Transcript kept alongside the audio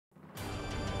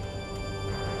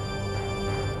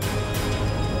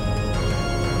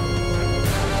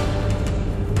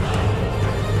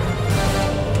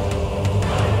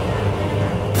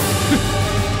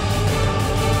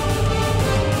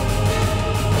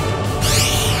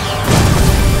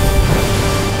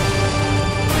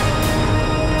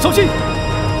小心！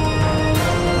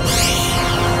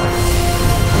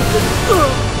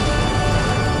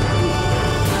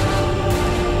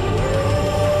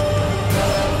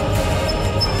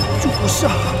主上，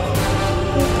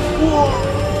我……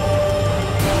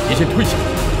你先退下，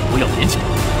不要连起来。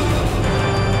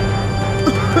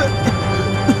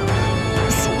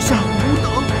属下无能。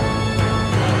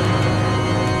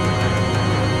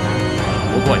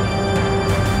不怪你，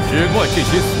只怪这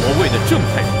些所谓的正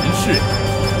派人士，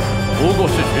不过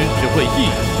是群只会一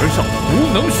拥而上的无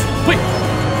能鼠辈。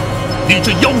你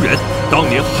这妖人，当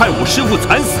年害我师父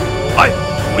惨死，来，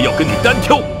我要跟你单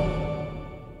挑。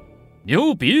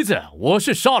牛鼻子，我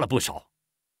是杀了不少，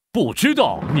不知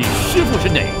道你师父是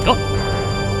哪个？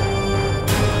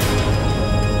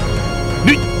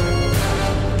你，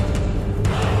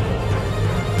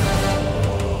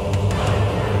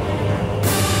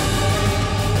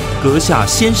阁下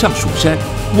先上蜀山，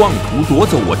妄图夺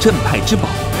走我镇派之宝，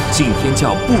敬天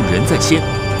教不仁在先，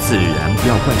自然不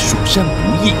要怪蜀山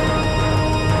不义。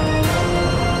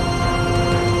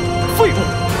废物，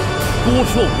多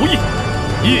说无益。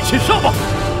一起上吧！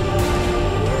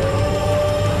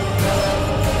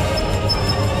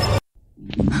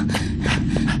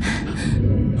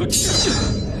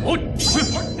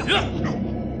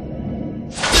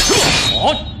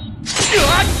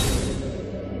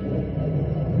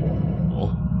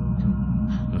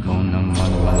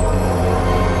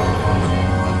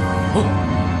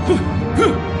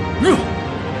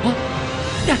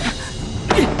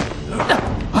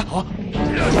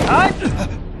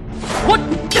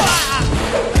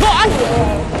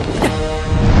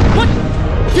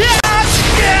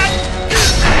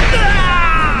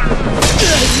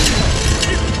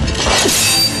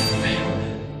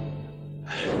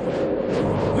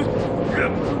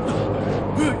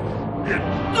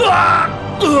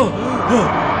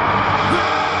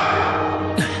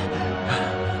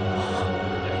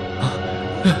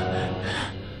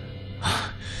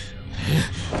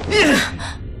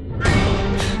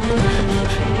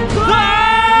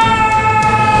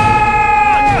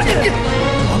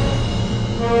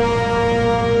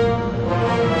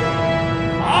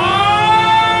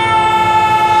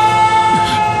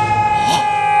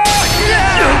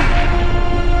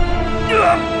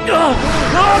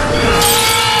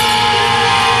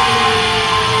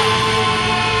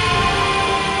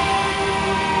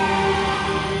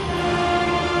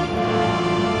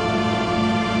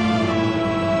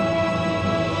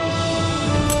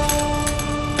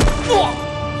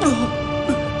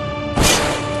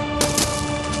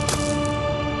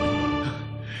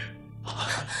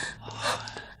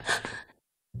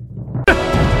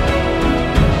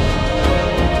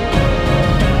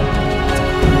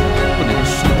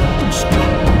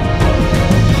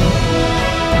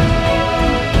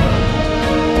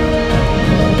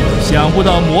想不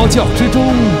到魔教之中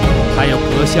还有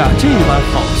阁下这般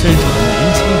好身手的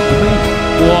年轻一辈，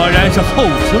果然是后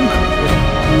生可畏。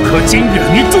可今日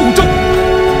你助纣，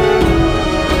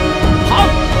好！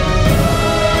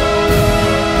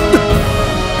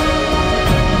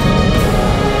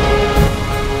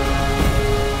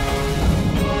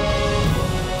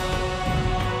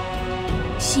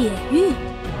血玉。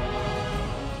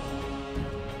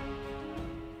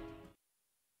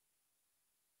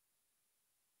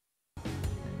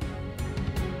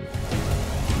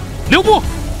留步！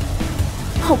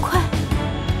好快！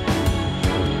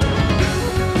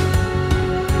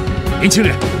年轻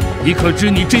人，你可知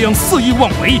你这样肆意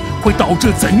妄为会导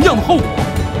致怎样的后果？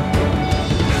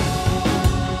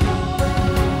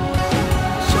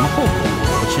什么后果我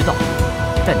不知道，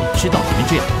但你知道你们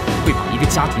这样会把一个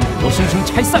家庭活生生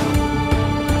拆散吗？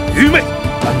愚昧！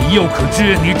那你又可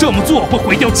知你这么做会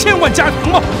毁掉千万家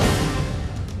庭吗？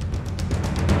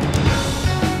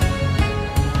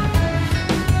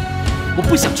我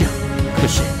不想这样，可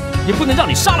是也不能让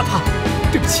你杀了他。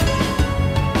对不起，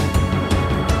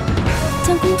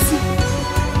江公子。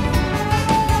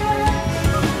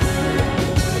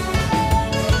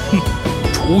哼，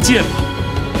出剑吧！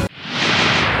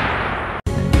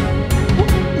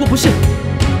我不是。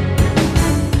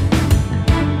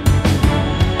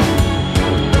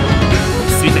你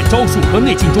虽在招数和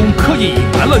内劲中刻意隐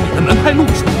瞒了你的门派路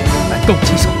数，但斗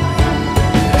起手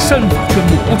来，身法却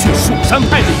抹不去蜀山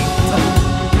派的影子。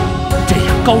这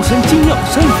样高深精妙的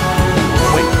身法，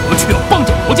为何却要帮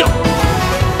着魔教？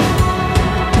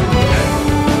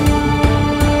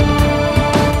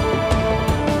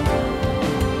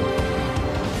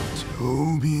救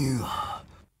命啊！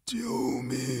救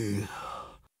命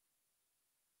啊！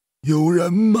有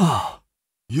人吗？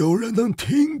有人能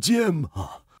听见吗？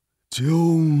救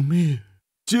命！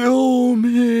救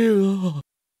命啊！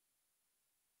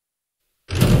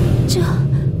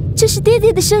这是爹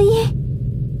爹的声音。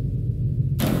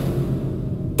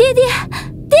爹爹，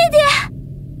爹爹！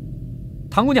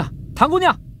唐姑娘，唐姑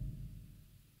娘，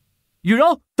雨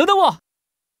柔，等等我！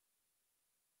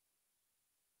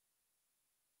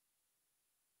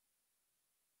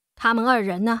他们二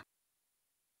人呢？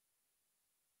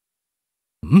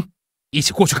一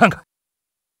起过去看看。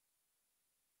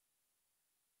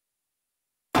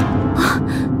啊，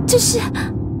这是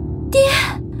爹！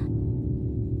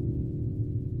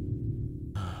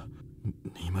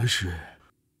你们是？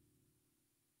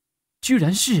居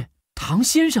然是唐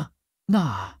先生！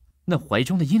那怀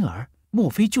中的婴儿，莫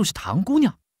非就是唐姑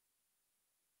娘？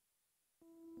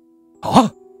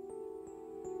啊！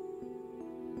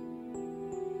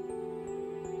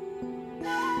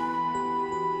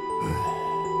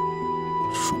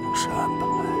蜀山派，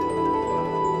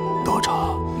道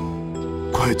长，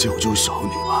快救救小女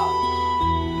吧！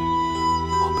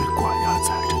我被关押在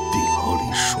这地牢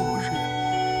里数日，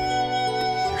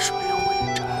滴水未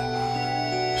沾。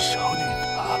小女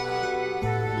她，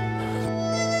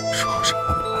蜀山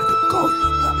派的高人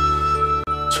们，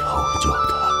求救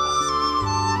她！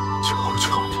求求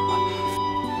你们，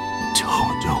救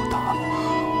救她！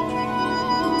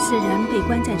此人被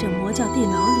关在这魔教地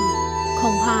牢里。恐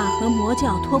怕和魔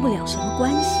教脱不了什么关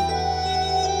系。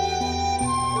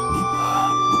你们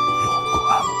不用管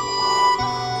我。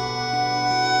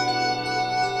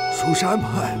蜀山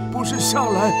派不是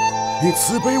向来以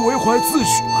慈悲为怀自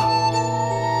诩吗？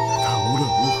但无论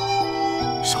如何，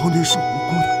小女是无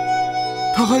辜的，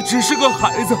她还只是个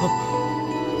孩子。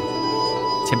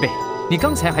前辈，你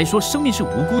刚才还说生命是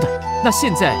无辜的，那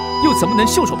现在又怎么能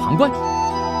袖手旁观？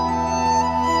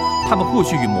他们或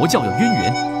许与魔教有渊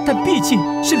源。但毕竟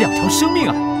是2条生命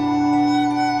啊！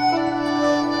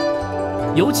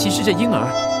尤其是这婴儿，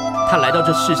他来到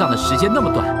这世上的时间那么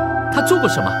短，他做过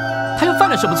什么？他又犯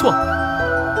了什么错？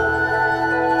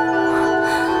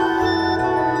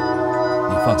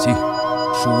你放心，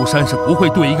蜀山是不会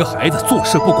对一个孩子坐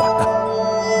视不管的。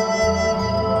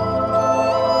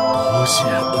多谢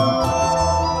恩公。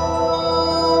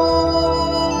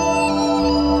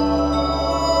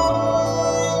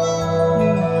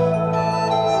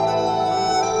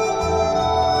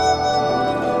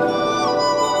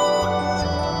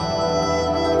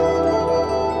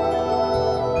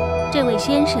这位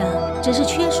先生只是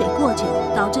缺水过久，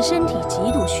导致身体极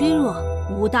度虚弱，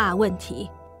无大问题。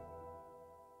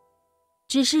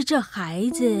只是这孩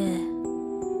子，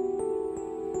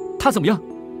他怎么样？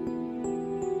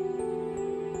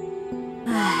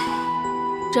唉，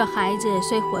这孩子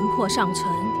虽魂魄尚存，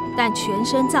但全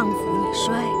身脏腑已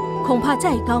衰，恐怕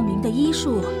再高明的医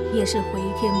术也是回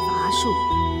天乏术。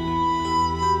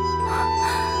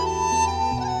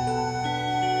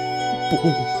不！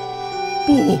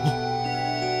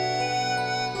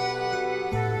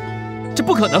这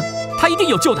不可能，他一定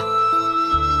有救的。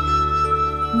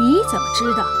你怎么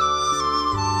知道？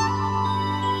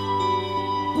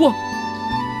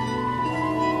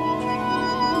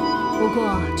不过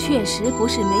确实不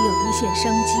是没有一线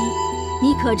生机。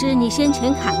你可知你先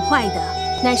前砍坏的，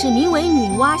乃是名为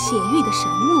女娲血玉的神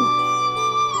物。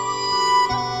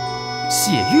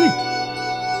血玉？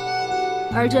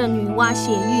而这女娲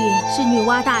血玉是女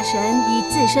娲大神以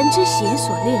自身之血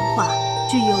所炼化，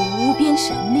具有无边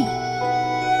神力。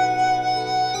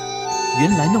原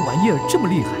来那玩意儿这么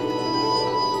厉害。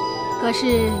可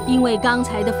是因为刚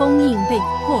才的封印被你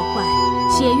破坏，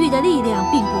血玉的力量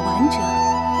并不完整，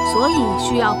所以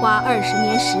需要花20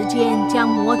年时间将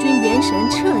魔君元神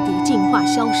彻底净化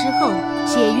消失后，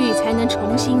血玉才能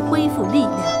重新恢复力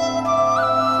量。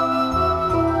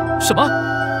什么？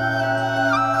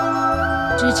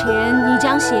之前你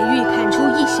将血玉砍出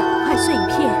一小块碎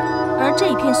片，而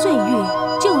这片碎玉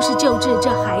就是救治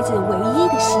这孩子唯一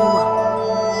的希望。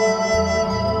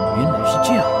原来是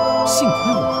这样，幸亏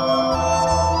我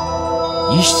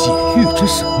以血玉之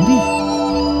神力，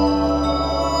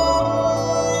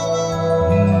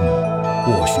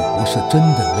或许不是真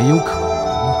的没有可能。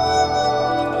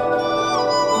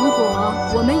如果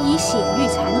我们以血玉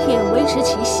残片维持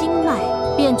其心脉，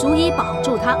便足以保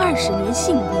住他20年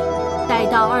性命。待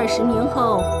到20年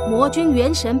后，魔君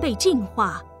元神被净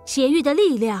化，血玉的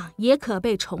力量也可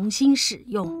被重新使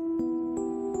用。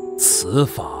此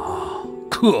法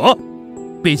可，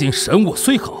毕竟神物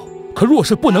虽好，可若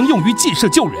是不能用于济世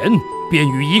救人，便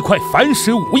与一块凡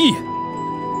石无异。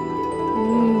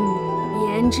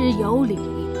言之有理。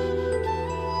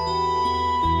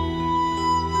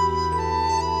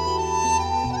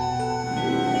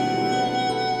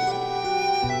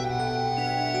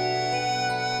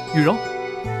雨柔，